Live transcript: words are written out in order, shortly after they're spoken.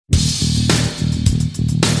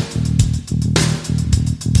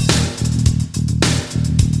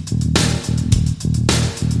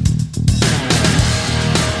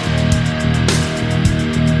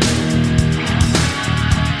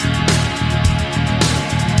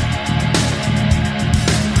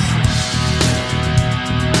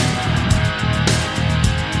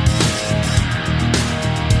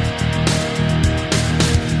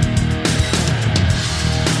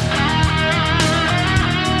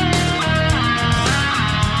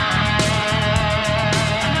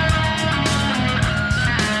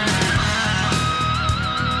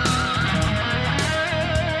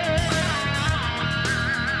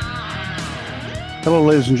Hello,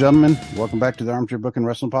 ladies and gentlemen. Welcome back to the Armchair Book and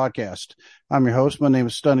Wrestling Podcast. I'm your host. My name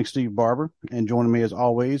is Stunning Steve Barber, and joining me as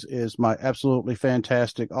always is my absolutely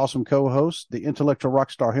fantastic, awesome co-host, the intellectual rock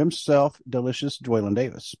star himself, Delicious Dwaylon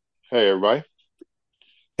Davis. Hey, everybody.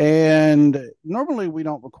 And normally we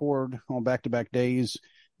don't record on back-to-back days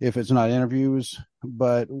if it's not interviews,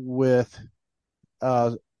 but with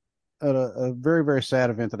a very, very sad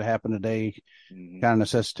event that happened today, kind of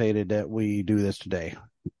necessitated that we do this today.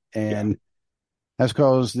 And that's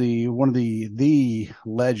because one of the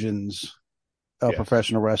legends of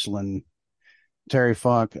professional wrestling, Terry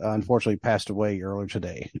Funk, unfortunately passed away earlier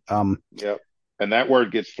today. Yep. And that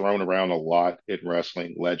word gets thrown around a lot in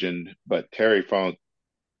wrestling, legend, but Terry Funk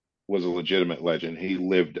was a legitimate legend. He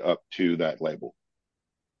lived up to that label.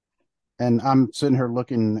 And I'm sitting here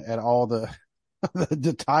looking at all the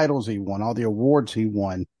the titles he won, all the awards he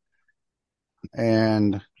won,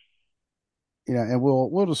 and and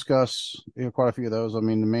we'll discuss quite a few of those. I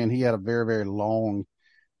mean, the man, he had a very, very long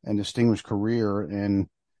and distinguished career, and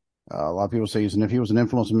a lot of people say he was an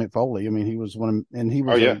influence on Mick Foley. I mean, he was one of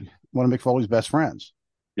Mick Foley's best friends.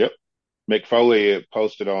 Yep. Mick Foley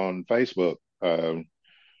posted on Facebook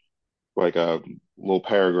like a little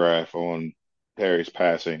paragraph on Terry's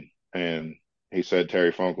passing, and he said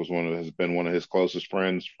Terry Funk has been one of his closest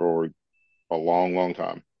friends for a long, long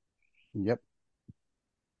time. Yep.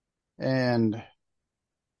 And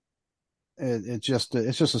it's just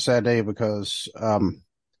a sad day because I don't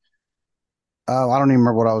even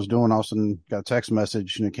remember what I was doing. All of a sudden, got a text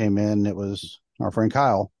message and it came in. It was our friend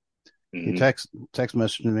Kyle. He text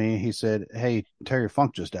messaged me. He said, "Hey, Terry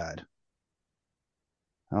Funk just died."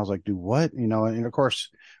 And I was like, "Do what?" And of course,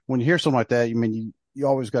 when you hear something like that, you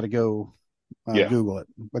always got to go Google it,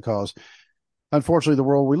 because unfortunately, the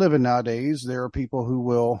world we live in nowadays, there are people who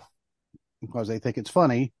will, because they think it's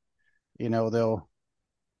funny, they'll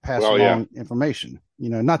pass along information.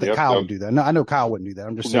 Not that Kyle would do that. No, I know Kyle wouldn't do that.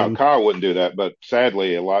 I'm just saying. No, Kyle wouldn't do that, but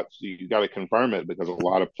sadly, you got to confirm it, because a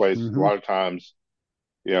lot of places, a lot of times,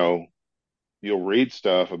 you'll read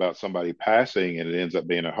stuff about somebody passing and it ends up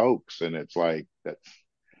being a hoax, and it's like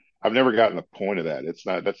I've never gotten the point of that.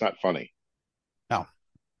 That's not funny. No,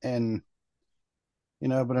 and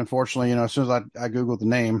but unfortunately, as soon as I googled the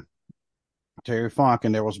name Terry Funk,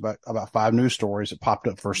 and there was about 5 news stories that popped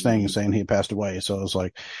up first thing saying he had passed away. So it was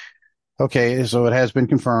like, okay, so it has been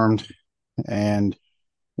confirmed, and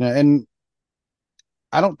and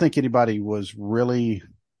I don't think anybody was really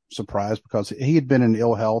surprised, because he had been in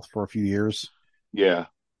ill health for a few years. Yeah.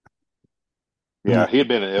 Yeah, he had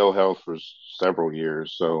been in ill health for several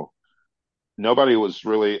years, so I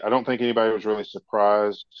don't think anybody was really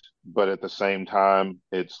surprised, but at the same time,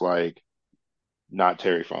 it's like not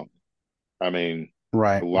Terry Funk. I mean,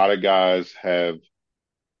 Right. a lot of guys have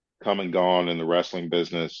come and gone in the wrestling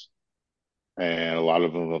business, and a lot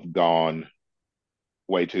of them have gone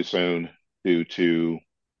way too soon due to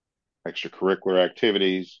extracurricular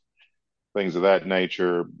activities, things of that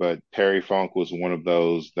nature. But Terry Funk was one of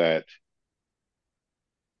those that,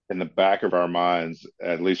 in the back of our minds,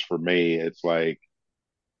 at least for me, it's like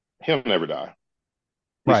he'll never die.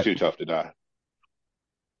 He's Right. too tough to die.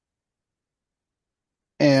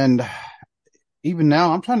 And even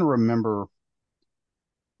now, I'm trying to remember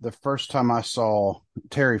the first time I saw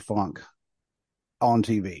Terry Funk on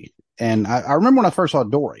TV. And I remember when I first saw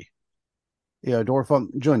Dory, Dory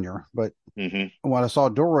Funk Jr. But when I saw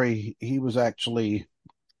Dory, he was actually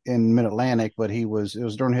in Mid Atlantic, but it was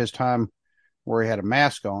during his time where he had a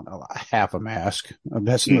mask on, half a mask.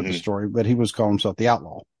 That's another story, but he was calling himself the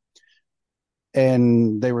Outlaw.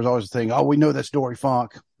 And they was always the thing, oh, we know that's Dory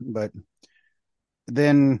Funk. But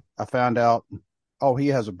then I found out, oh, he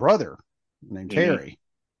has a brother named Terry.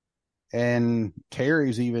 And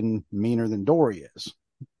Terry's even meaner than Dory is.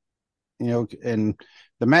 And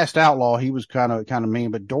the Masked Outlaw, he was kind of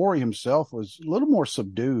mean, but Dory himself was a little more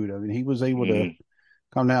subdued. I mean, he was able to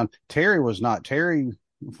calm down. Terry was not. Terry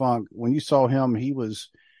Funk, when you saw him, he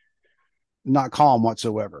was not calm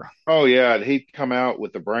whatsoever. Oh yeah, he'd come out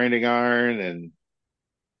with the branding iron and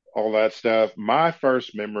all that stuff. My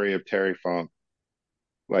first memory of Terry Funk,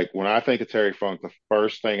 like when I think of Terry Funk, the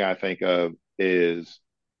first thing I think of is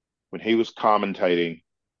when he was commentating,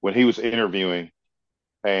 when he was interviewing,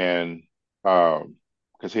 and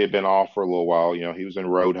because he had been off for a little while, he was in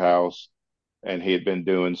Roadhouse, and he had been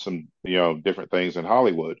doing some, different things in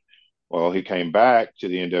Hollywood. Well, he came back to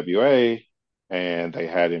the NWA, and they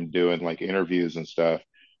had him doing like interviews and stuff.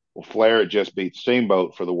 Well, Flair had just beat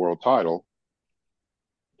Steamboat for the world title.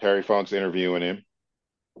 Terry Funk's interviewing him,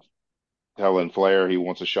 telling Flair he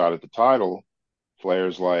wants a shot at the title.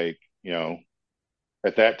 Flair's like,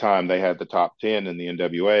 at that time they had the top 10 in the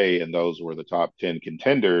NWA, and those were the top 10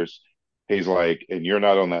 contenders. He's like, and you're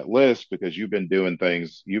not on that list because you've been doing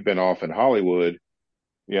things, you've been off in Hollywood,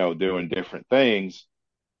 doing different things,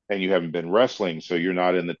 and you haven't been wrestling, so you're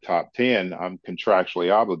not in the top 10. I'm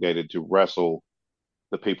contractually obligated to wrestle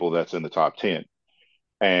the people that's in the top 10.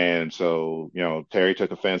 And so, Terry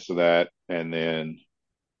took offense to that and then,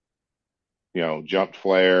 jumped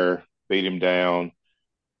Flair, beat him down,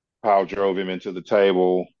 pile drove him into the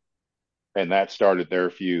table, and that started their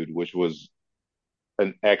feud, which was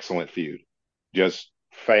an excellent feud, just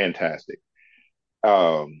fantastic.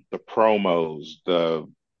 The promos, the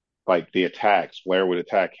attacks, Flair would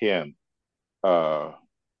attack him. Uh,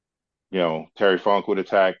 Terry Funk would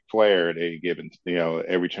attack Flair at any given,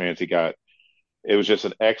 every chance he got. It was just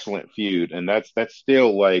an excellent feud, and that's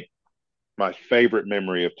still like my favorite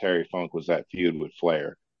memory of Terry Funk was that feud with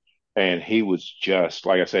Flair. And he was just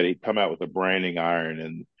like I said, he'd come out with a branding iron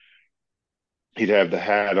and he'd have the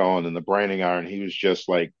hat on and the branding iron. He was just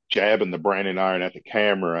like jabbing the branding iron at the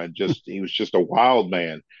camera and just he was just a wild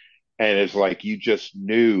man. And it's like you just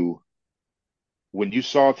knew when you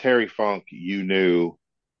saw Terry Funk, you knew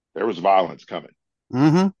there was violence coming.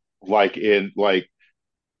 Mm-hmm. Like in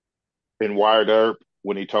Wired Earp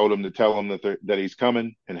when he told him to tell him that he's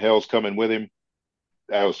coming and hell's coming with him.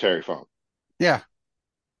 That was Terry Funk. Yeah.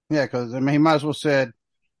 Yeah. Cause I mean, he might as well said,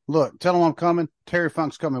 look, tell him I'm coming. Terry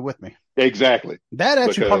Funk's coming with me. Exactly. That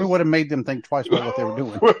actually probably Because would have made them think twice about what they were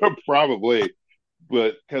doing. probably,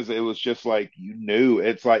 but because it was just like you knew.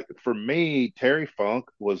 It's like for me, Terry Funk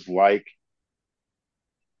was like,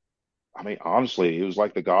 I mean, honestly, he was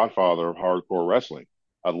like the godfather of hardcore wrestling.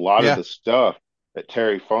 A lot of Yeah. the stuff that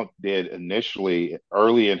Terry Funk did initially,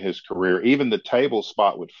 early in his career, even the table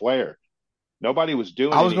spot with Flair, nobody was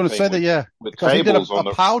doing I was going to anything say that. Yeah. with Because he did tables a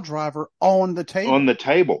pile driver on the on table. the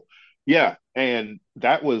table. Yeah, and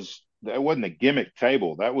that wasn't a gimmick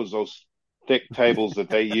table. That was those thick tables that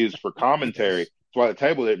they used for commentary. Yes. That's why the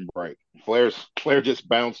table didn't break. Flair just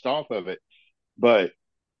bounced off of it. But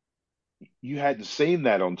you hadn't seen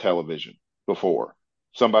that on television before.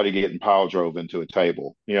 Somebody getting pile drove into a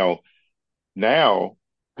table. Now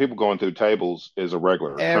people going through tables is a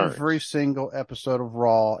regular Every occurrence. single episode of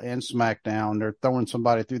Raw and SmackDown, they're throwing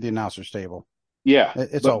somebody through the announcer's table. Yeah,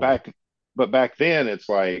 It's but over. back then it's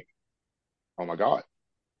like, oh my God,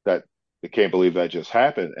 that I can't believe that just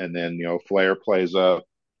happened. And then, Flair plays up,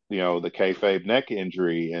 the kayfabe neck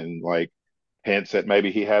injury and like hints that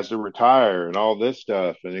maybe he has to retire and all this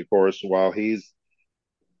stuff. And of course, while he's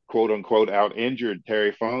quote unquote out injured,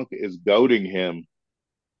 Terry Funk is goading him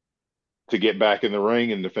to get back in the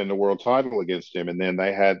ring and defend the world title against him. And then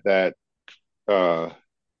they had that uh,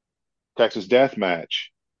 Texas death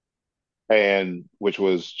match, and which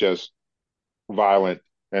was just violent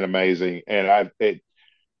and amazing. And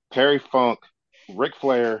Terry Funk, Ric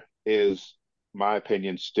Flair is, my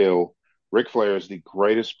opinion, still Ric Flair is the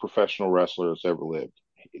greatest professional wrestler that's ever lived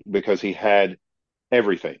because he had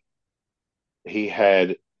everything. He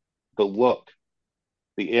had the look,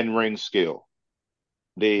 the in ring skill,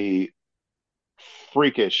 the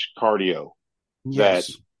freakish cardio that,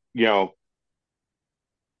 Yes. you know,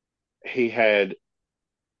 he had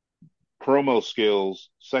promo skills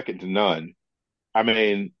second to none. I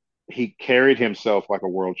mean, he carried himself like a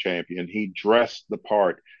world champion. He dressed the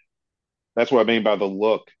part. That's what I mean by the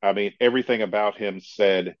look. I mean, everything about him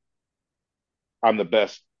said, I'm the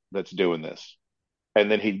best that's doing this. And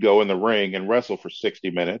then he'd go in the ring and wrestle for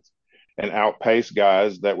 60 minutes and outpace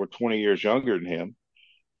guys that were 20 years younger than him.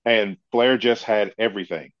 And Flair just had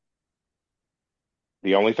everything.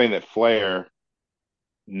 The only thing that Flair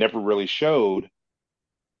never really showed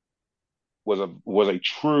was a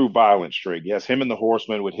true violent streak. Yes, him and the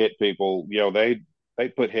Horsemen would hit people. They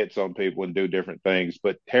put hits on people and do different things.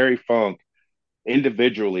 But Terry Funk,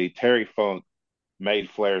 individually, Terry Funk made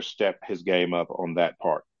Flair step his game up on that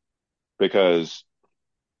part because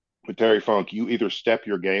with Terry Funk, you either step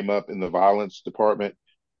your game up in the violence department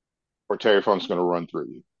or Terry Funk's going to run through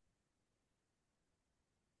you.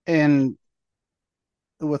 And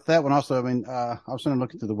with that one also, I mean, I was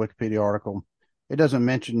looking through the Wikipedia article. It doesn't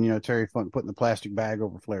mention, Terry Funk putting the plastic bag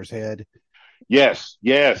over Flair's head, Yes,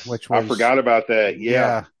 yes. which I was, forgot about that. Yeah.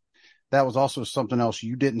 yeah, that was also something else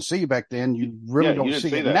you didn't see back then. You really Yeah, you don't didn't see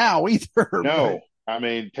see it that. now either. But No. I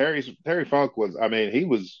mean, Terry Funk was, I mean, he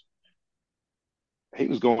was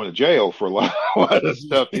going to jail for a lot, a lot of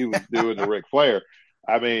stuff he was yeah, doing to Ric Flair.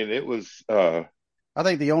 I mean, it was I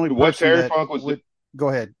think the only what person Terry that Funk was. would go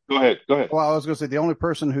ahead. Go ahead, go ahead. Well, I was going to say the only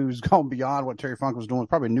person who's gone beyond what Terry Funk was doing was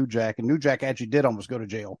probably New Jack, and New Jack actually did almost go to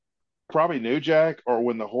jail. Probably New Jack, or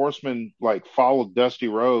when the Horsemen like followed Dusty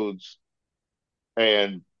Rhodes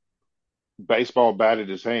and baseball batted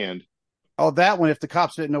his hand. Oh, that one, if the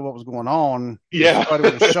cops didn't know what was going on, if Yeah. somebody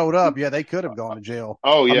would have showed up, yeah, they could have gone to jail.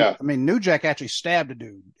 Oh yeah. I mean, New Jack actually stabbed a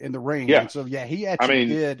dude in the ring. Yeah. And so, yeah, he I actually mean,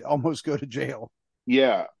 did almost go to jail.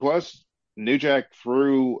 yeah. Plus, New Jack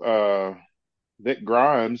threw Vic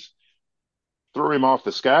Grimes, threw him off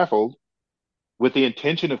the scaffold with the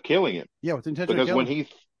intention of killing him. Yeah, with the intention of Because killing.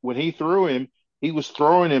 when he threw him, he was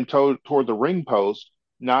throwing him toward the ring post,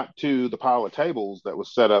 not to the pile of tables that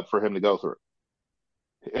was set up for him to go through.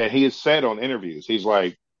 And he has said on interviews, he's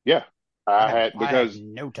like, "Yeah, I had I had because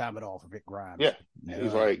no time at all for Vic Grimes. yeah."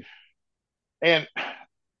 He's like, None. and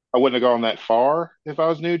I wouldn't have gone that far if I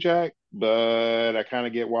was New Jack, but I kind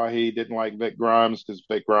of get why he didn't like Vic Grimes, because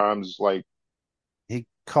Vic Grimes like He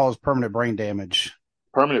caused permanent brain damage.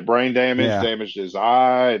 permanent brain damage, Yeah. damaged his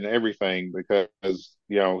eye and everything because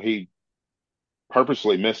he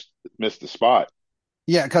purposely missed the spot.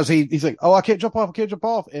 Yeah, because he's like, oh, I can't jump off, I can't jump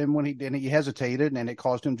off. And when he did, he hesitated and it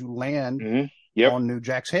caused him to land Yep. on New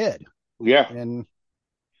Jack's head. Yeah. And,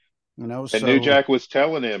 And New so Jack was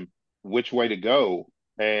telling him which way to go,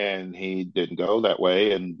 and he didn't go that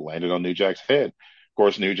way and landed on New Jack's head. Of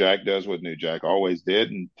course, New Jack does what New Jack always did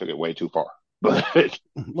and took it way too far. But a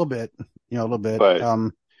little bit, a little bit.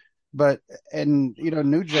 but But, and,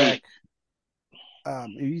 New Jack,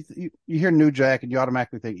 you hear New Jack and you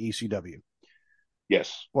automatically think ECW.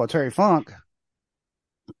 yes, Well, Terry Funk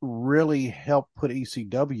really helped put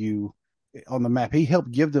ECW on the map. He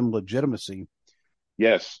helped give them legitimacy.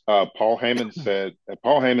 yes. Paul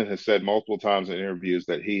Heyman has said multiple times in interviews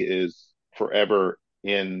that he is forever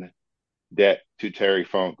in debt to Terry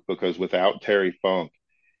Funk, because without Terry Funk,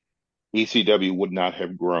 ECW would not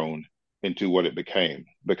have grown into what it became,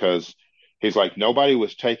 because he's like, nobody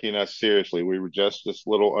was taking us seriously. We were just this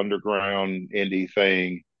little underground indie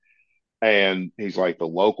thing. And he's like, the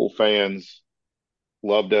local fans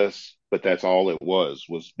loved us, but that's all it was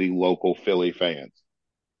the local Philly fans.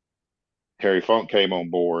 Terry Funk came on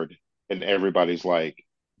board, and everybody's like,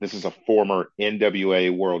 this is a former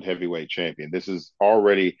NWA World Heavyweight Champion. This is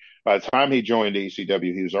already, by the time he joined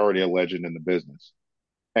ECW, he was already a legend in the business.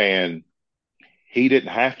 And he didn't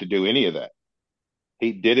have to do any of that.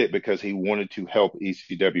 He did it because he wanted to help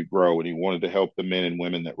ECW grow, and he wanted to help the men and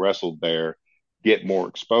women that wrestled there get more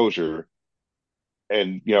exposure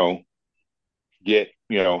and,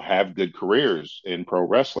 have good careers in pro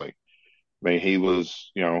wrestling. I mean, he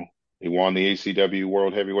won the ECW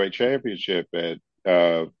World Heavyweight Championship at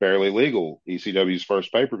Barely Legal, ECW's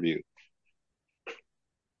first pay per view.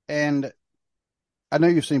 And I know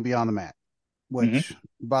you've seen Beyond the Mat, Mm-hmm. which,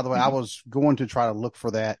 by the way, I Mm-hmm. was going to try to look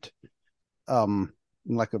for that.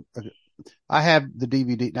 Like I have the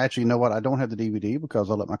DVD. Actually, you know what? I don't have the DVD because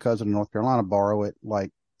I let my cousin in North Carolina borrow it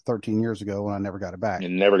like 13 years ago and I never got it back.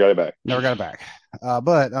 And never got it back. Never got it back.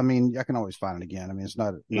 But I mean, I can always find it again. I mean, it's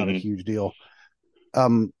not a Mm-hmm. huge deal.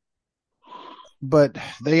 Um, but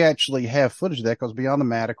they actually have footage of that because Beyond the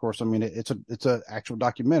Mat, of course, I mean, it's a actual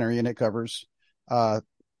documentary and it covers,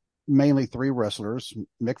 mainly three wrestlers: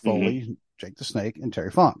 Mick Mm-hmm. Foley, Jake the Snake, and Terry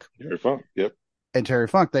Funk. Very fun. Yep. And Terry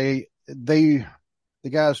Funk, the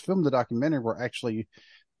guys filmed the documentary were actually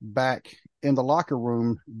back in the locker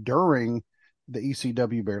room during the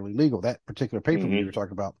ECW Barely Legal, that particular pay per view Mm-hmm. you're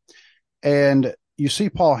talking about. And you see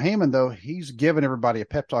Paul Heyman, though, he's giving everybody a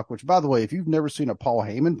pep talk, which, by the way, if you've never seen a Paul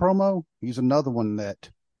Heyman promo, he's another one that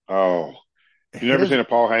Oh, if you've never his, seen a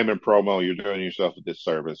Paul Heyman promo, you're doing yourself a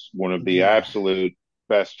disservice. One of the yeah. absolute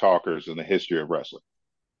best talkers in the history of wrestling.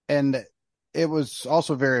 And it was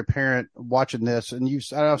also very apparent watching this. And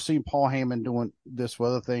I've seen Paul Heyman doing this with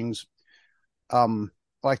other things.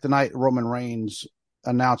 Like the night Roman Reigns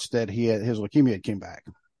announced that his leukemia came back.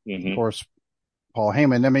 Of Mm-hmm. course, Paul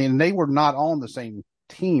Heyman. I mean, they were not on the same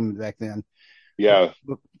team back then. Yeah.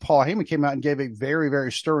 But Paul Heyman came out and gave a very,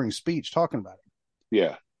 very stirring speech talking about it.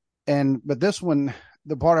 Yeah. But this one,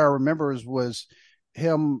 the part I remember was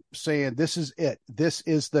him saying, "This is it. This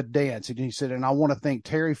is the dance." And he said, "And I want to thank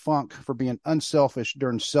Terry Funk for being unselfish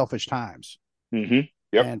during selfish times." Mm-hmm.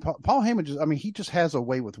 Yep. And Paul Heyman he just has a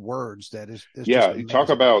way with words that is just Yeah. You amazing. talk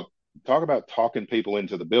about talking people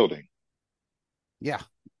into the building. Yeah.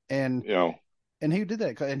 And You know, he did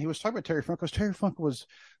that, and he was talking about Terry Funk because Terry Funk was,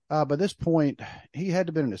 by this point, he had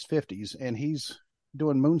to been in his 50s, and he's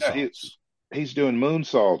doing yeah, moonsaults. he's doing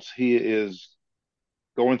moonsaults. He is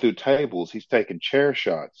going through tables. He's taking chair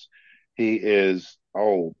shots. He is,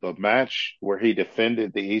 the match where he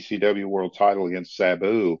defended the ECW world title against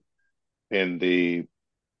Sabu in the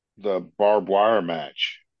barbed wire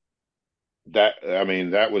match.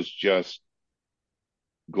 That was just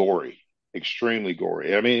gory, extremely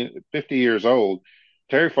gory. I mean, 50 years old,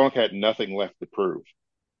 Terry Funk had nothing left to prove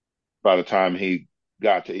by the time he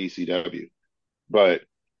got to ECW. But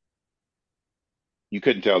you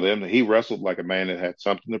couldn't tell them that he wrestled like a man that had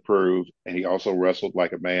something to prove, and he also wrestled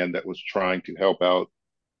like a man that was trying to help out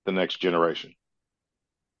the next generation.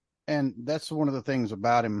 And that's one of the things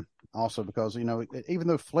about him also, because, even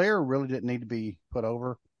though Flair really didn't need to be put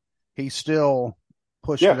over, he still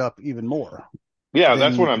pushed it Yeah, up even more. yeah,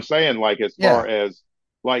 that's what Then, I'm saying. Like as far yeah, as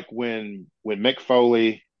like when Mick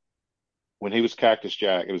Foley when he was Cactus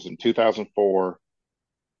Jack, it was in 2004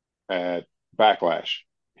 at Backlash.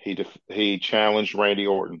 He challenged Randy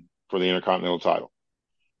Orton for the Intercontinental title.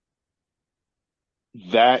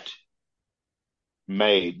 That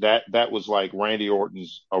that was like Randy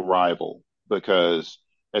Orton's arrival because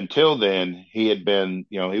until then he had been,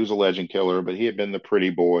 he was a legend killer, but he had been the pretty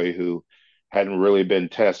boy who hadn't really been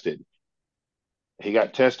tested. He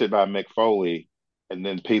got tested by Mick Foley, and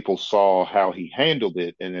then people saw how he handled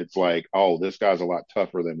it, and it's like, oh, this guy's a lot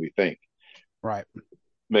tougher than we think. right.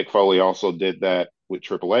 Mick Foley also did that with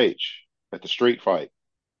Triple H at the street fight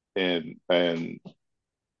and at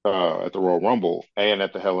the Royal Rumble and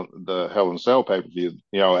at the Hell in a Cell pay per view.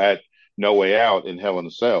 At No Way Out in Hell in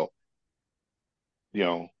a Cell.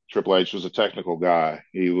 Triple H was a technical guy.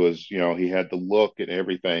 He was, he had the look and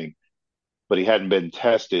everything, but he hadn't been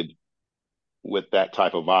tested with that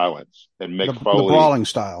type of violence. And Mick The Foley, brawling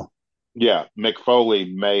style. yeah, Mick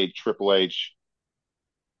Foley made Triple H,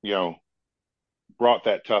 you know, brought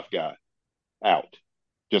that tough guy out,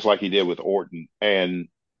 just like he did with Orton. And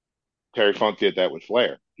Terry Funk did that with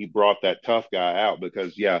Flair. He brought that tough guy out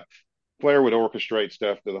because, yeah, Flair would orchestrate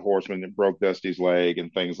stuff to the Horseman that broke Dusty's leg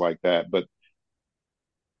and things like that. But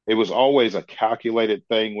it was always a calculated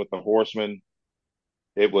thing with the Horseman.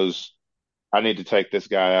 It was, I need to take this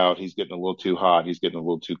guy out. He's getting a little too hot. He's getting a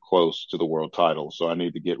little too close to the world title. So I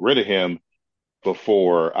need to get rid of him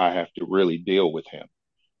before I have to really deal with him.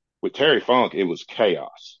 With Terry Funk, it was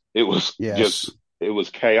chaos. It was just, Yes. it was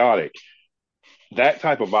chaotic. That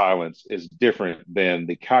type of violence is different than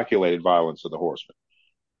the calculated violence of the Horseman.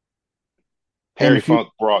 And Terry if you, Funk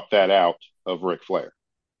brought that out of Ric Flair.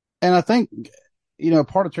 and I think,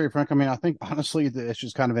 part of Terry Funk, I mean, I think honestly that it's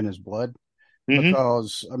just kind of in his blood Mm-hmm.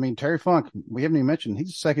 because, I mean, Terry Funk, we haven't even mentioned,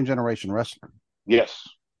 he's a second generation wrestler. Yes.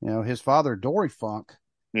 His father, Dory Funk,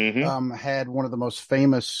 Mm-hmm. had one of the most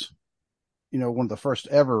famous, one of the first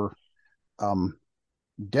ever um,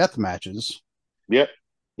 death matches. Yep.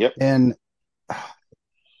 Yep. And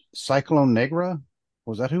Cyclone Negra,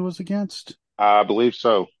 was that who was against? I believe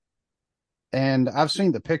so. And I've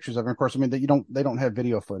seen the pictures of him. Of course, I mean, they don't have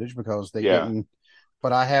video footage because they Yeah. didn't,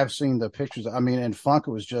 but I have seen the pictures. I mean, and Funk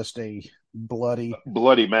was just a bloody,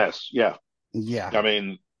 Bloody mess. Yeah. yeah, I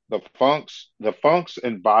mean, the Funks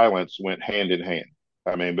and violence went hand in hand.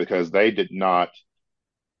 I mean, because they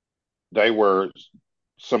were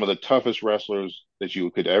some of the toughest wrestlers that you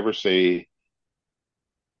could ever see.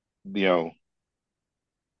 You know,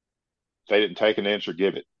 they didn't take an inch or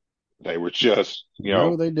give it. They were just,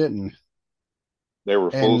 no, they didn't. they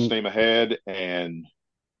were full And steam ahead and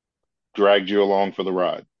dragged you along for the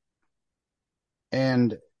ride.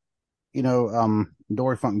 and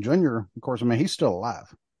Dory Funk Jr., of course, I mean, he's still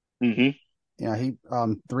alive. Mm-hmm. He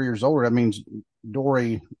 3 years older. That means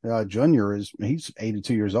Dory Jr. he's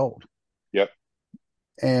 82 years old. Yep.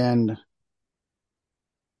 And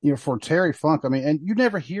for Terry Funk, I mean, and you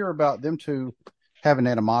never hear about them two having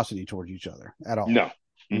animosity towards each other at all. No.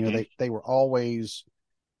 Mm-hmm. They were always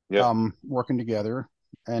Yep. working together,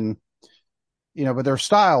 and but their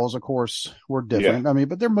styles, of course, were Yeah. different. I mean,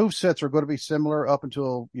 but their move sets are going to be similar up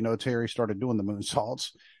until Terry started doing the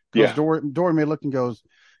moonsaults, because Yeah. Dory may look and goes,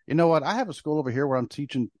 you know what? I have a school over here where I'm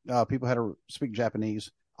teaching people how to speak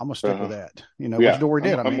Japanese. I'm gonna stick with Uh-huh. that. Which Yeah. Dory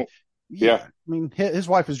did. I mean, Yeah. yeah. I mean, his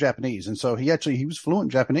wife is Japanese, and so he was fluent in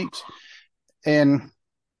Japanese. And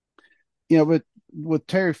but with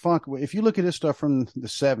Terry Funk, if you look at his stuff from the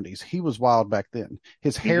 '70s, he was wild back then.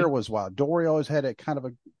 His Mm-hmm. hair was wild. Dory always had a kind of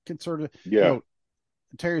a conservative. Yeah.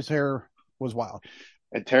 Terry's hair was wild.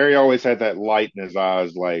 And Terry always had that light in his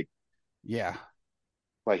eyes, Yeah,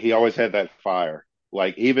 like he always had that fire.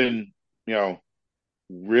 Like even, you know,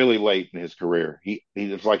 really late in his career, he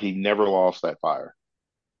it's like he never lost that fire.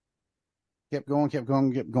 kept going, kept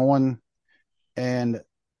going, kept going. And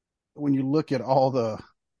when you look at all the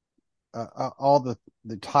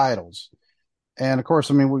titles, and of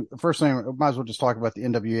course, I mean, first thing we might as well just talk about the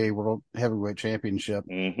NWA World Heavyweight Championship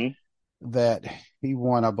Mm-hmm. that he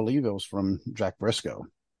won. I believe it was from Jack Briscoe,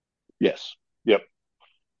 Yes. Yep.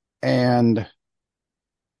 and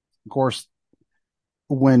of course,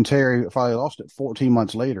 when Terry finally lost it 14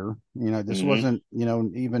 months later, this Mm-hmm. wasn't,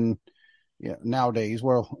 even, Yeah, nowadays.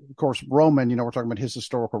 Well, of course, Roman, we're talking about his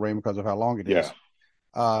historical reign because of how long it Yeah,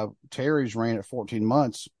 is. Terry's reign at 14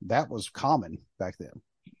 months, that was common back then.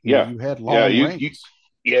 yeah, You had yeah. long reigns.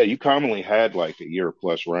 You commonly had like a year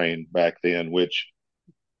plus reign back then, which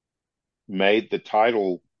made the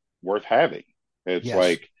title worth having. It's Yes.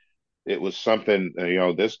 like it was something,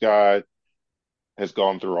 this guy has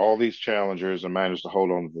gone through all these challengers and managed to hold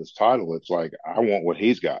on to this title. It's like, I want what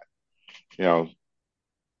he's got. You know,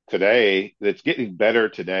 Today, it's getting better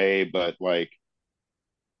today, but like,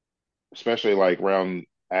 especially like around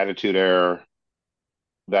Attitude Era,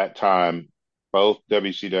 that time, both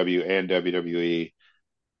WCW and WWE,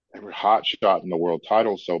 they were hot shot in the world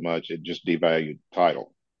title so much, it just devalued the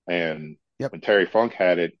title. And Yep. when Terry Funk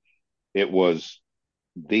had it, it was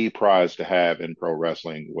the prize to have in pro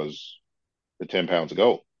wrestling was the 10 pounds of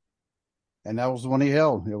gold. And that was the one he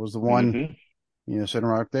held. It was the one, Mm-hmm. sitting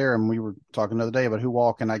right there. And we were talking the other day about who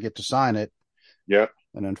all can I get to sign it. Yeah.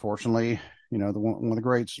 And unfortunately, one of the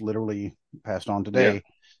greats literally passed on Yeah. today.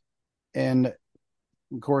 And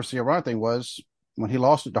of course, the ironic thing was when he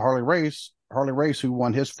lost it to Harley Race, who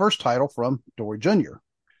won his first title from Dory Jr.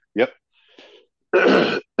 Yep.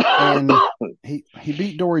 And he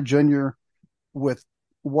beat Dory Jr. with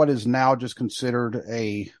what is now just considered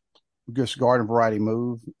a just garden variety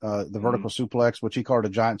move, the Mhm. vertical suplex, which he called a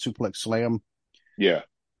giant suplex slam. Yeah.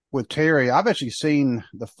 With Terry, I've actually seen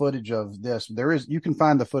the footage of this. You can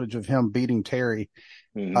find the footage of him beating Terry.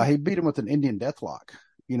 Hmm. He beat him with an Indian deathlock,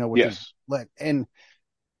 with his Yes. leg. And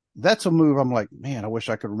that's a move I'm like, man, I wish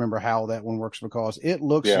I could remember how that one works because it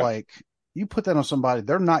looks Yeah. like you put that on somebody,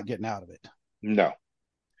 they're not getting out of it, No.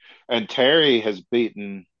 And Terry has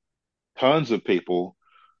beaten tons of people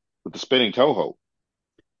with the spinning toe hold.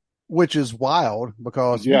 which is wild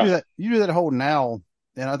because Yeah. you do that hold now.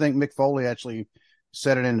 And I think Mick Foley actually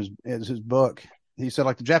said it in his book. He said,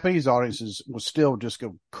 like, the Japanese audiences will still just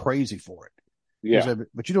go crazy for it. He Yeah. said,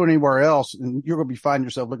 but you do it anywhere else, and you're going to be finding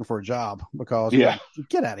yourself looking for a job because you're Yeah. like,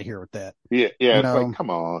 get out of here with that. Yeah. Yeah. You It's like, know, come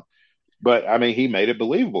on. But I mean, he made it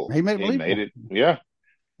believable. he made it He made believable. it. Yeah.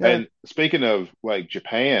 Yeah. And speaking of like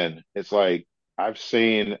Japan, it's like I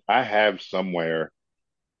have somewhere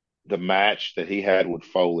the match that he had with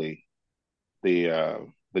Foley, the uh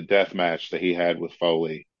the death match that he had with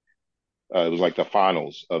Foley. It was like the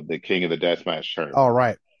finals of the King of the Deathmatch All tournament,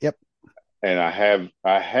 right. Yep. and I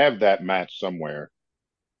have that match somewhere.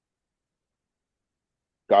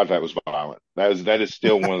 God, that was violent. That is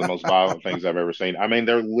still one of the most violent things I've ever seen. I mean,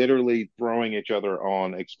 they're literally throwing each other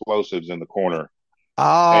on explosives in the corner,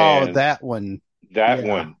 Oh, and that one. that Yeah.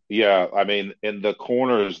 one, yeah. I mean, in the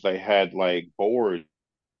corners they had like boards,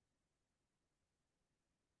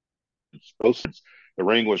 explosives. The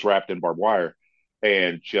ring was wrapped in barbed wire,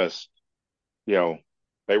 and just you know,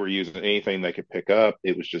 they were using anything they could pick up.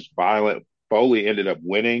 It was just violent. Foley ended up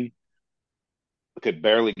winning, could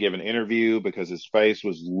barely give an interview because his face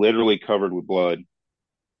was literally covered with blood.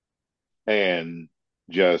 And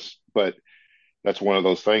but that's one of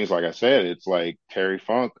those things, like I said, it's like Terry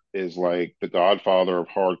Funk is like the godfather of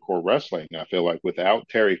hardcore wrestling. I feel like without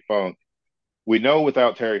Terry Funk, we know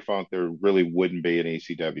without Terry Funk, there really wouldn't be an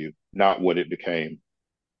ECW, not what it became.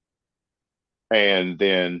 And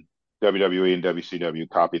then WWE and WCW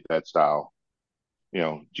copied that style.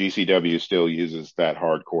 GCW still uses that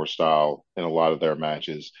hardcore style in a lot of their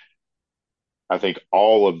matches. I think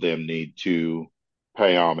all of them need to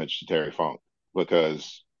pay homage to Terry Funk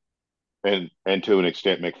because, and to an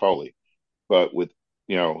extent, Mick Foley. But with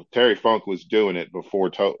Terry Funk was doing it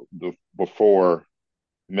before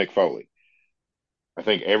Mick Foley. I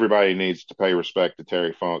think everybody needs to pay respect to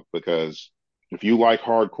Terry Funk because if you like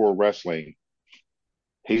hardcore wrestling,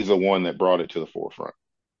 he's the one that brought it to the forefront.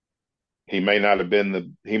 He may not have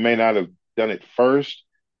done it first,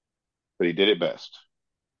 but he did it best.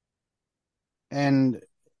 And,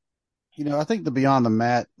 I think the Beyond the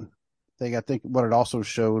Mat thing, I think what it also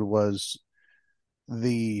showed was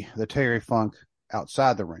the Terry Funk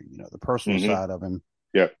outside the ring, the personal Mm-hmm. side of him.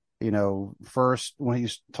 Yeah. First when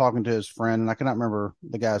he's talking to his friend, and I cannot remember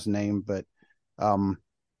the guy's name, but um,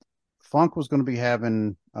 Funk was going to be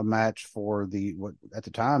having a match for what at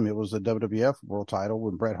the time it was the WWF World Title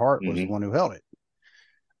when Bret Hart was the Mm-hmm. one who held it,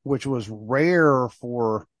 which was rare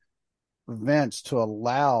for Vince to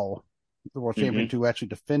allow the world champion Mm-hmm. to actually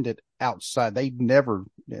defend it outside. They never,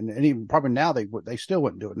 and even probably now they still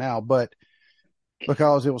wouldn't do it now, but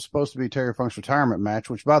because it was supposed to be Terry Funk's retirement match,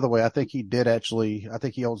 which by the way, I think he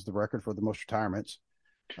holds the record for the most retirements.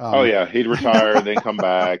 Oh Um, yeah, he'd retire and then come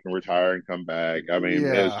back and retire and come back. I mean,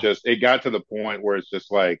 yeah, it got to the point where it's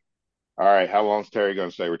just like, all right, how long's Terry going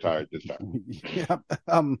to stay retired this time? yeah.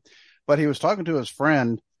 But he was talking to his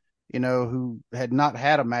friend, who had not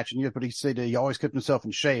had a match in years, but he said he always kept himself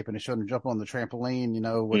in shape, and he showed him jump on the trampoline,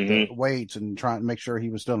 with the Hmm. weights and trying to make sure he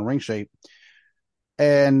was still in ring shape.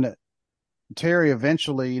 And Terry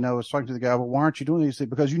eventually, was talking to the guy, well, why aren't you doing this? He said,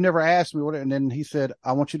 because you never asked me what, and then he said,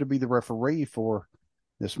 I want you to be the referee for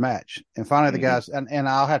this match. And finally the Hmm. guys, and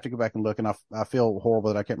I'll have to go back and look, and I feel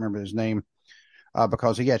horrible that I can't remember his name,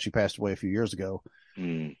 because he actually passed away a few years ago.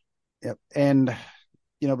 Mm. Yep. And,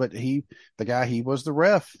 but the guy, he was the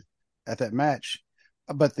ref at that match.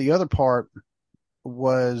 But the other part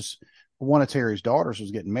was one of Terry's daughters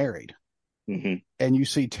was getting married. Hmm. And you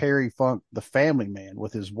see Terry Funk, the family man,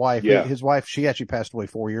 with his wife. Yeah. His wife, she actually passed away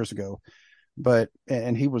 4 years ago,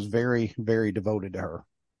 and he was very, very devoted to her.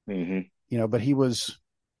 Hmm. But he was,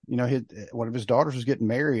 one of his daughters was getting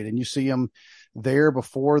married, and you see him there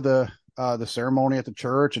before the ceremony at the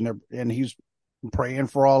church, and he's praying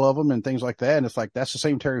for all of them and things like that. And it's like, that's the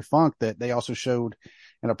same Terry Funk that they also showed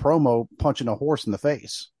in a promo punching a horse in the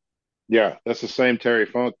face. Yeah, that's the same Terry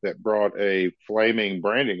Funk that brought a flaming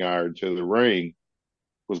branding iron to the ring,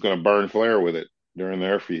 was going to burn Flair with it during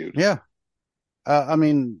their feud. Yeah. I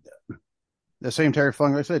mean, the same Terry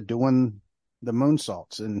Funk, like I said, doing the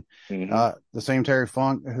moonsaults, and Hmm. the same Terry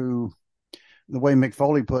Funk who, the way Mick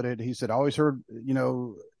Foley put it, he said, I always heard,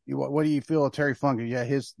 what do you feel of Terry Funk? Yeah,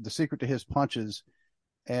 the secret to his punches.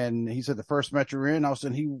 And he said the first match you're in, all of a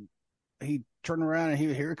sudden he turned around and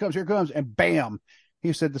here it comes, and bam.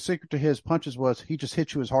 He said the secret to his punches was he just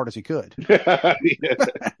hit you as hard as he could. Yeah.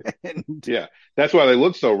 And Yeah, that's why they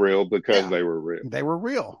look so real, because yeah, they were real. they were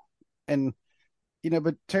real. And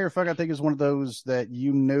but Terry Funk, I think, is one of those that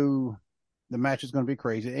knew the match is going to be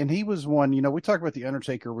crazy. And he was one, we talk about the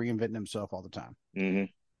Undertaker reinventing himself all the time. Hmm.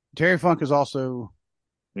 Terry Funk is also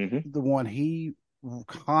Hmm. the one, he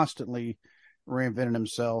constantly reinvented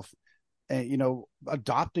himself, and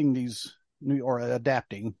adopting these new, or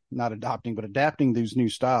adapting, not adopting, but adapting these new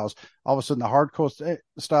styles. All of a sudden, the hardcore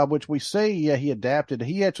style, which we say, yeah, he adapted.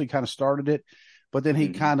 He actually kind of started it, but then he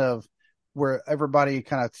Hmm. kind of, where everybody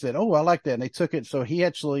kind of said, "Oh, I like that," and they took it. So he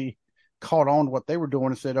actually caught on to what they were doing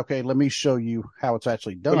and said, "Okay, let me show you how it's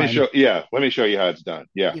actually Let me done." show. Yeah, let me show you how it's done.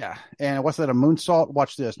 Yeah. Yeah, and what's that? A moonsault?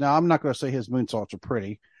 Watch this. Now, I'm not going to say his moonsaults are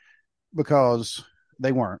pretty, because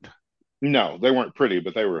they weren't. No, they weren't pretty,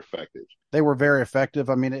 but they were effective. They were very effective.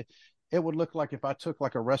 I mean, it would look like if I took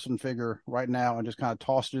like a wrestling figure right now and just kind of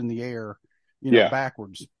tossed it in the air, Yeah.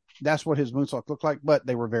 backwards. That's what his moonsault looked like, but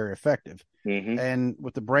they were very effective. Hmm. And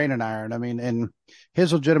with the brain and iron, I mean, and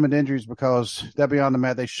his legitimate injuries, because that beyond the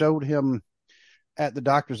mat, they showed him at the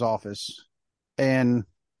doctor's office, and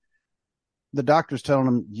the doctor's telling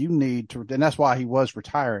him, you need to, and that's why he was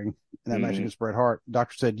retiring in that match Hmm. against Bret Hart. The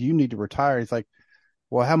doctor said, you need to retire. He's like,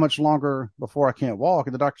 well, how much longer before I can't walk?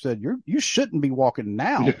 And the doctor said, you shouldn't be walking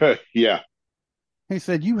now. Yeah. He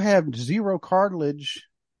said, you have zero cartilage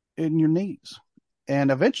in your knees.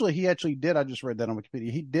 And eventually he actually did. I just read that on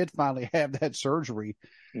Wikipedia. He did finally have that surgery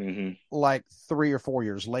Hmm. like 3 or 4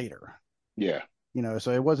 years later. Yeah.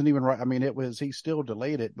 So it wasn't even right. I mean, he still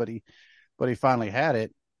delayed it, but he finally had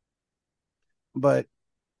it. But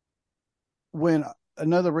when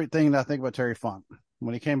another thing that I think about Terry Funk,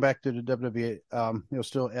 when he came back to the WWE, it was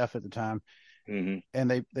still F at the time, Hmm. and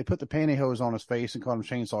they put the pantyhose on his face and called him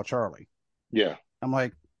Chainsaw Charlie. Yeah. I'm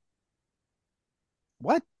like,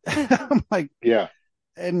 what? I'm like, Yeah.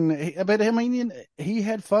 but I mean, he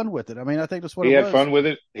had fun with it. I mean, I think that's what He it had was. fun with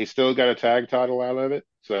it. He still got a tag title out of it,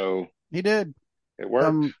 so He did. it worked.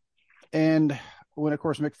 Um, and when of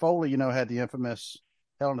course Mick Foley, had the infamous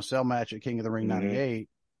Hell in a Cell match at King of the Ring Hmm. '98,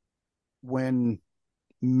 when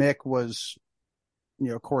Mick was,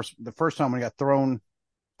 of course, the first time when he got thrown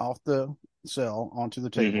off the cell onto the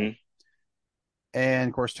table. Hmm. And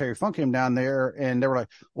of course, Terry Funk came down there, and they were like,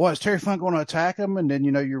 "Well, is Terry Funk going to attack him?" And then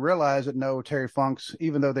you realize that no, Terry Funk's,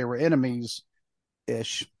 even though they were enemies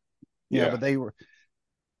ish, Yeah. but they were,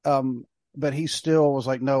 um, but he still was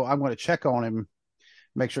like, "No, I'm going to check on him,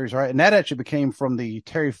 make sure he's all right." And that actually became from the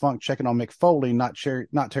Terry Funk checking on Mick Foley, not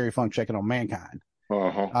Terry Funk checking on Mankind.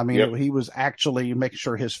 Uh-huh. I mean, Yep. he was actually making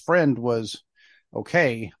sure his friend was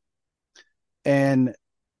okay, and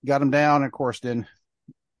got him down. And of course, then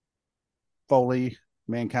Foley,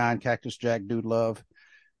 Mankind, Cactus Jack, Dude Love,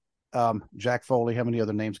 Jack Foley. How many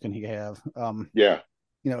other names can he have? Yeah.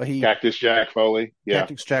 He Cactus Jack Foley. Yeah.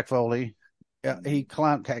 Cactus Jack Foley. He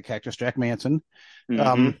climbed Cactus Jack Manson. Hmm.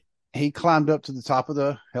 Um, he climbed up to the top of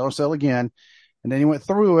the Hell in a Cell again, and then he went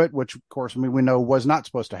through it, which of course, I mean, we know was not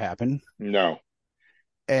supposed to happen. No.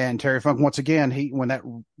 And Terry Funk, once again,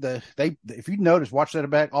 if you notice, watch that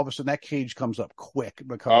back, all of a sudden that cage comes up quick, Oh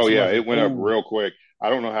because it yeah, was like, it went up oh real quick. I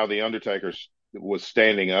don't know how the Undertaker was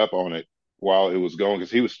standing up on it while it was going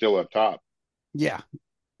because he was still up top. Yeah.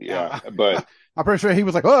 Yeah, Uh, but I'm pretty sure he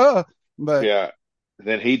was like, oh, but yeah,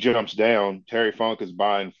 then he jumps down. Terry Funk is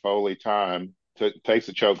buying Foley time. Takes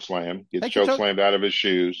a choke slam, gets takes a choke choke. slammed out of his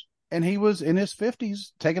shoes. And he was in his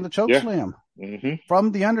 50s taking a choke Yeah. slam Hmm.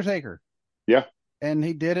 from The Undertaker. Yeah. And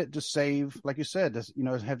he did it to save, like you said, this,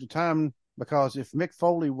 have the time, because if Mick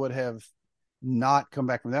Foley would have not come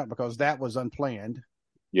back from that, because that was unplanned.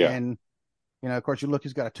 Yeah. And, of course, you look,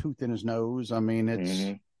 he's got a tooth in his nose. I mean, it's, Hmm.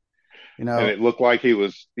 you And know, it looked like he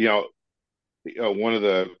was, one of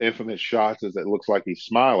the infamous shots is that it looks like he's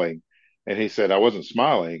smiling. And he said, I wasn't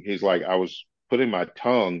smiling. He's like, I was putting my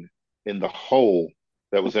tongue in the hole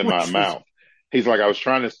that was in my which was mouth. He's like, I was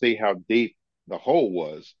trying to see how deep the hole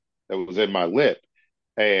was that was in my lip.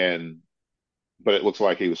 And, but it looks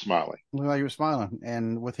like he was smiling. looked like he was smiling.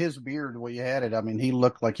 And with his beard, the way you had it, I mean, he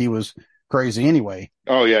looked like he was crazy anyway.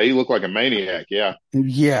 Oh, yeah. He looked like a maniac. Yeah.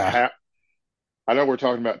 Yeah. How, I know we're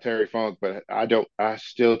talking about Terry Funk, but I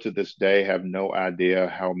still to this day have no idea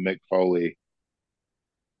how Mick Foley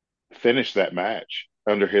finished that match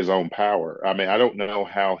under his own power. I mean, I don't know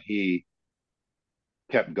how he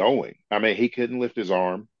kept going. I mean, he couldn't lift his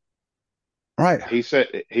arm. Right. He said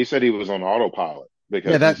he was on autopilot Yeah,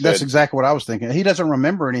 because he that's said, exactly what I was thinking. He doesn't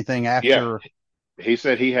remember anything yeah, after. he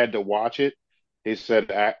said he had to watch it. He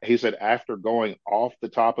said after going off the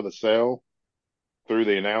top of the cell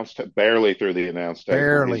barely through the announce table.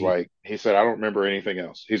 Barely. He said I don't remember anything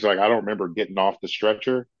else. He's like I don't remember getting off the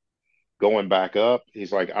stretcher, going back up.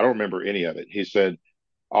 He's like I don't remember any of it. He said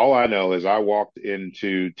all I know is I walked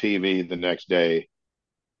into TV the next day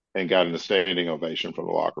and got a standing ovation from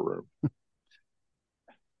the locker room.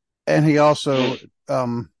 And he also,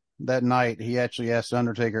 that night, he actually asked the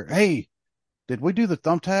Undertaker, "Hey, did we do the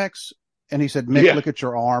thumbtacks?" And he said, "Mick, Yeah, look at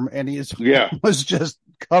your arm." And his arm yeah, was just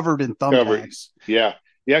covered in cover. thumbtacks. Yeah,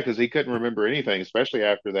 yeah, because he couldn't remember anything, especially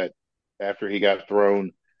after that, after he got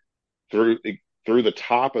thrown through through the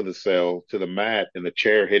top of the cell to the mat and the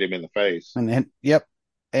chair hit him in the face. And yep.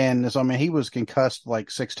 And so, I mean, he was concussed like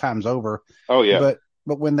 6 times over. Oh yeah,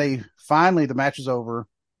 But when they finally, the match is over,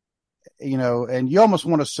 and you almost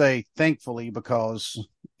want to say thankfully, because,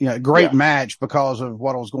 great yeah, match because of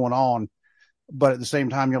what was going on. But at the same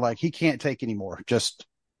time, you're like, he can't take anymore. Just,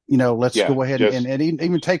 let's yeah. go ahead, Just and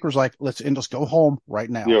even Taker's like, let's go home right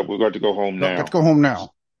now. we're going to go home Got to now. go home now.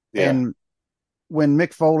 Yeah, And when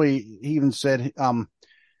Mick Foley, he even said, and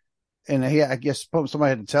I guess somebody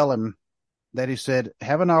had to tell him that, he said,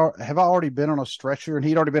 have I already been on a stretcher? And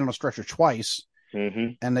he'd already been on a stretcher twice. hmm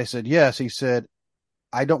And they said, yes. He said,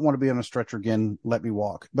 I don't want to be on a stretcher again. Let me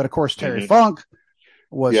walk. But of course, Terry hmm Funk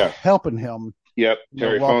was yeah, helping him, yep.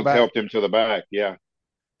 Terry walk Funk back. helped him to the back. Yeah,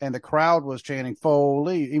 And the crowd was chanting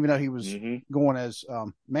Foley, even though he was hmm going as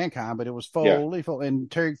Mankind, but it was yeah, Foley, Foley.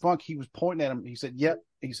 And Terry Funk, he was pointing at him. He said, "Yep."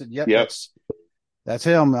 He said, "Yep, yep, that's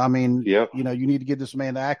him." I mean, yep. you need to give this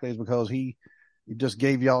man the accolades, because he just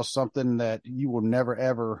gave y'all something that you will never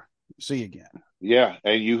ever see again. Yeah,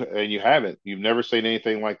 and you haven't. You've never seen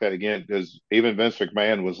anything like that again because even Vince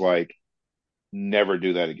McMahon was like, never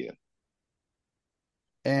do that again.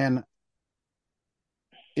 And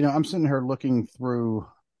I'm sitting here looking through,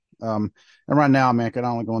 and right now, man, I can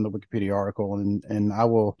only go on the Wikipedia article, and I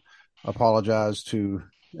will apologize to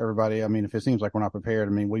everybody. I mean, if it seems like we're not prepared,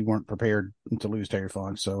 I mean, we weren't prepared to lose Terry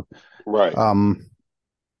Funk. So, Right. um,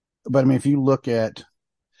 but I mean, if you look at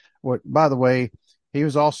what, by the way, he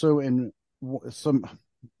was also in some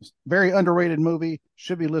very underrated movie,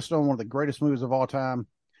 should be listed on one of the greatest movies of all time,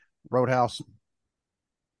 Roadhouse.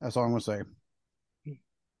 That's all I'm going to say.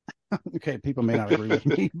 Okay, people may not agree with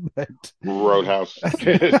me, but Roadhouse.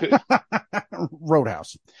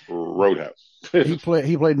 Roadhouse. Roadhouse. He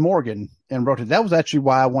played Morgan and wrote it. That was actually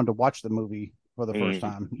why I wanted to watch the movie for the first Hmm.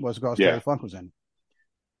 time, was because Terry Yeah. Funk was in.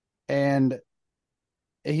 And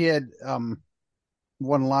he had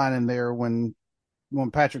one line in there when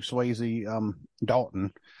Patrick Swayze,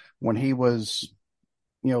 Dalton, when he was,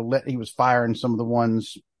 he was firing some of the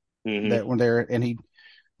ones Hmm. that were there, and he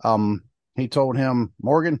told him,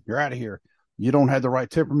 "Morgan, you're out of here. You don't have the right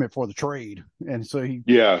temperament for the trade." And so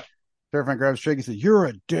Yeah. Terry Funk grabbed his shake and said, "You're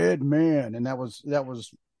a dead man." And that was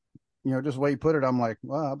just the way he put it. I'm like,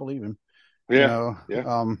 well, I believe him, you Yeah. know.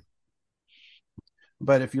 Yeah.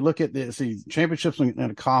 But if you look at the championships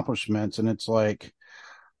and accomplishments, and it's like,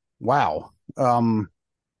 wow,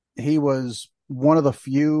 he was one of the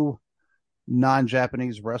few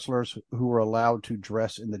non-Japanese wrestlers who were allowed to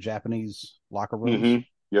dress in the Japanese locker rooms,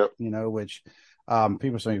 Hmm. Yep. which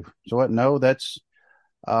people say, so what? No, that's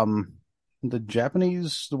um, the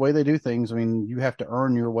Japanese, the way they do things. I mean, you have to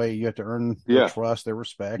earn your way. You have to earn their Yeah. trust, their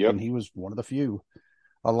respect. Yep. And he was one of the few.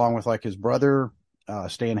 along with like his brother,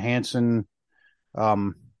 Stan Hansen,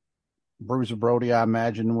 um, Bruiser Brody, I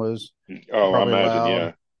imagine was Oh, I probably imagine, loud.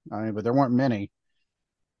 yeah. I mean, but there weren't many.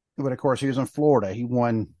 But of course, he was in Florida. He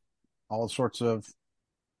won all sorts of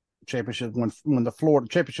championships. When the Florida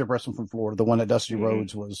championship wrestling from Florida, the one that Dusty Hmm.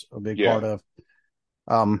 Rhodes was a big part Yeah. of.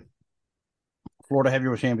 Um, Florida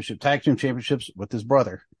Heavyweight Championship, Tag Team Championships with his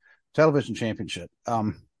brother, Television Championship,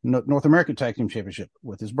 North American Tag Team Championship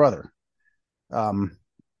with his brother, um,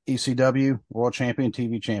 ECW World Champion,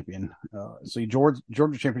 TV Champion. See, Georgia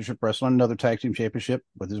Championship Wrestling, another Tag Team Championship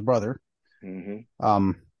with his brother,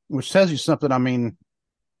 Hmm. which tells you something. I mean,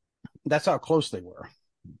 that's how close they were.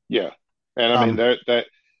 Yeah. And I mean Um,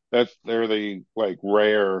 that's they're the like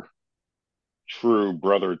rare true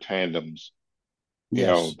brother tandems,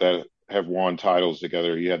 yes, that have won titles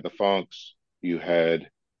together. You had the Funks, you had the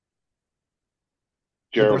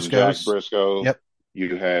Gerald and Jack Briscoes. Briscoe, Yep.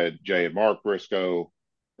 you had Jay and Mark Briscoe,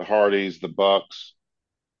 the Hardys, the Bucks.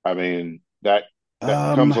 I mean, that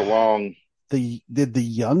Um, comes along. the did the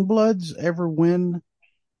Young Bloods ever win? I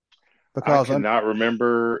Because I'm cannot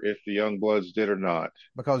remember if the Youngbloods did or not.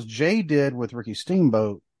 because Jay did with Ricky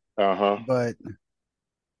Steamboat, Uh-huh. but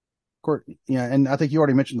course, yeah, and I think you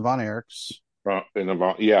already mentioned the Von Erichs.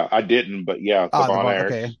 Yeah, I didn't, but yeah, the The Von Von.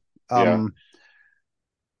 Okay. Erichs. Yeah, Um,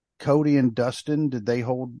 Cody and Dustin, did they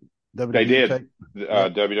hold they WWE did tag?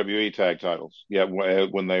 Yep. WWE tag titles. Yeah,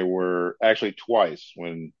 when they were actually twice,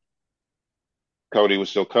 when Cody was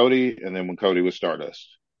still Cody, and then when Cody was Stardust.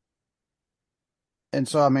 And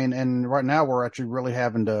so, I mean, and right now we're actually really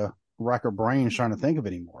having to rack our brains trying to think of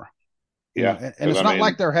any more. Yeah, And because it's I not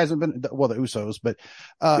like mean, there hasn't been, well, the Usos, but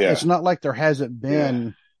it's yeah, not like there hasn't yeah,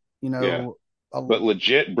 been, you yeah. know, a, But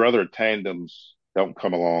legit brother tandems don't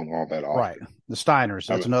come along all that right. often. The Steiners,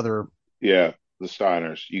 I that's mean, another, yeah, the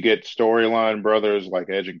Steiners. You get storyline brothers like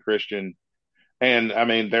Edge and Christian, and I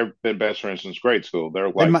mean, they've been best friends since grade school. They're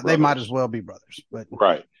like they might as brothers, well be brothers, but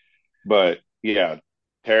right? But yeah,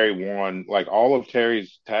 Terry won like all of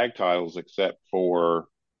Terry's tag titles except for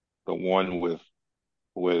the one with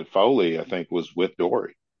Foley, I think was with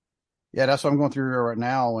Dory. yeah, that's what I'm going through here right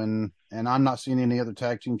now. And I'm not seeing any other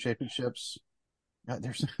tag team championships.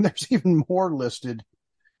 There's even more listed,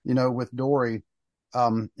 with Dory.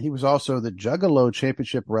 He was also the Juggalo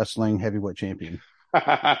Championship Wrestling Heavyweight Champion.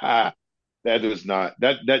 That is not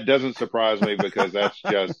that doesn't surprise me because that's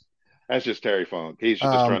just Terry Funk. He's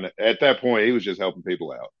just Um, trying to at that point he was just helping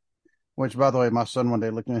people out. which, by the way, my son one day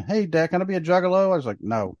looked at me, "Hey, Dad, can I be a Juggalo?" I was like,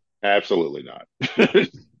 "No, Absolutely not.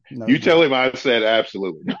 no, You you tell can't." him I said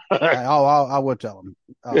absolutely not. I would tell him.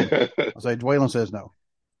 I'll say Dwaylen says no.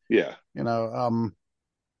 Yeah. You know,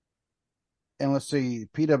 and let's see,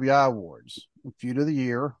 PWI awards, Feud of the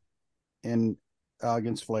Year in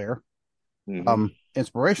against Flair, Hmm.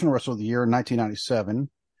 Inspirational Wrestler of the Year in 1997,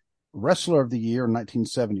 Wrestler of the Year in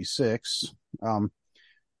 1976. Um,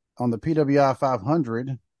 on the PWI 500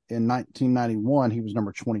 in 1991, he was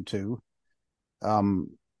number 22. Um,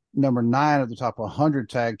 Number 9 of the top 100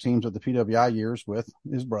 tag teams of the PWI years with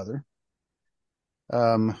his brother.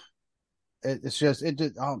 Um, it's just it.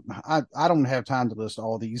 I don't have time to list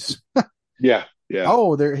all these. Yeah. Yeah.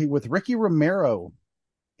 Oh, there he with Ricky Romero.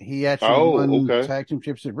 He actually Oh, won okay. tag team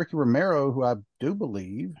championship. Ricky Romero, who I do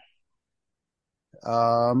believe,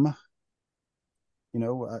 um,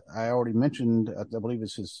 I already mentioned. I believe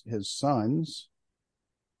it's his sons.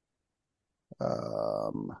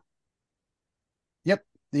 Um, yep,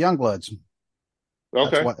 the Youngbloods. That's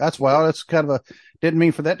Okay. why. That's why. That's kind of a didn't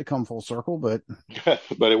mean for that to come full circle, But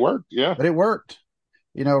it worked. Yeah. but it worked.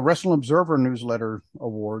 Wrestling Observer newsletter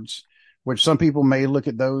awards, which some people may look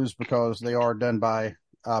at those because they are done by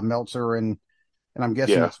Meltzer and I'm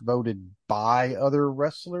guessing Yeah. it's voted by other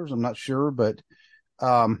wrestlers. I'm not sure, but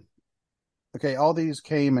um, okay, all these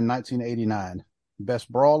came in 1989.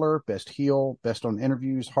 Best brawler, best heel, best on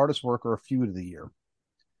interviews, hardest worker, feud of the year.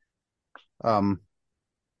 Um,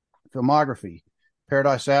 Filmography: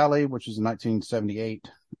 Paradise Alley, which is in 1978.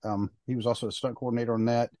 He was also a stunt coordinator on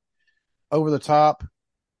that. Over the Top,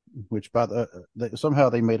 which somehow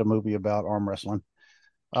they made a movie about arm wrestling.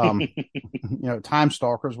 Um, Time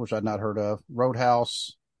Stalkers, which I'd not heard of.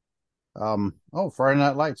 Roadhouse. Friday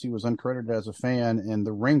Night Lights. He was uncredited as a fan. In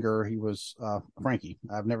The Ringer, he was Frankie.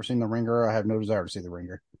 I've never seen The Ringer. I have no desire to see The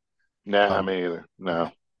Ringer. Nah, Um, me either.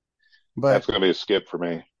 No, but that's going to be a skip for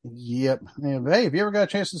me. yep. Hey, if you ever got a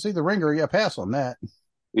chance to see The Ringer, yeah, pass on that.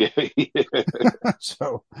 Yeah. It's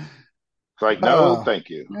So, like, no, uh, thank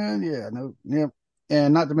you. yeah, no, yeah,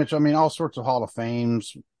 and not to mention, I mean, all sorts of Hall of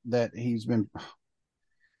Fames that he's been.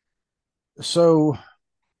 So,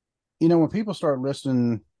 when people start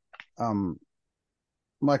listening, um,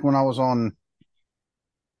 like when I was on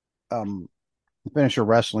um, finisher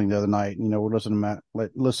wrestling the other night. You know, we're listening to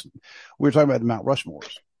listen. We were talking about the Mount Rushmores,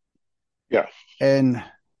 Yeah. and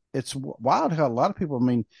it's wild how a lot of people. I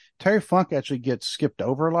mean, Terry Funk actually gets skipped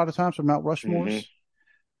over a lot of times for Mount Hmm. Rushmores,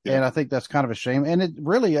 Yeah. and I think that's kind of a shame. And it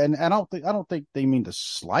really, and I don't think they mean to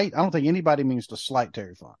slight. I don't think anybody means to slight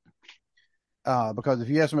Terry Funk. Because if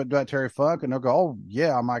you ask them about Terry Funk, and they'll go, "Oh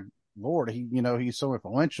yeah, my lord, he's so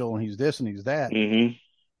influential, and he's this and he's that," Hmm.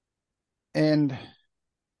 and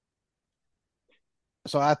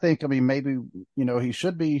so I think, I mean, maybe he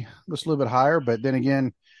should be just a little bit higher, but then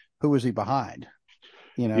again, who is he behind?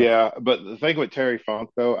 You know, Yeah. But the thing with Terry Funk,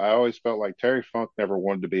 though, I always felt like Terry Funk never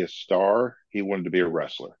wanted to be a star. He wanted to be a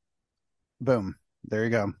wrestler. boom, there you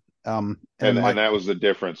go. And And and like that was the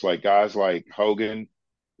difference. Like guys like Hogan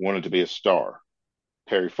wanted to be a star.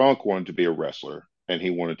 Terry Funk wanted to be a wrestler and he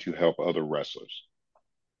wanted to help other wrestlers.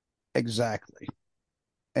 exactly,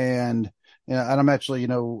 and and I'm actually, I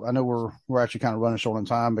know we're actually kind of running short on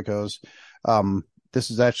time because um, this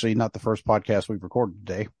is actually not the first podcast we've recorded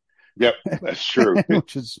today, Yep, that's true.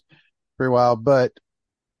 which is pretty wild, but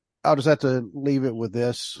I'll just have to leave it with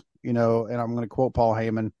this, and I'm going to quote Paul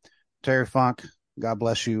Heyman: Terry Funk, God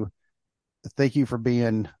bless you. Thank you for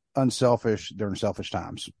being unselfish during selfish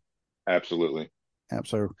times. Absolutely.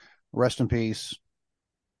 So rest in peace.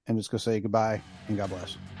 And just going to say goodbye and God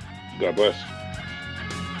bless. God bless.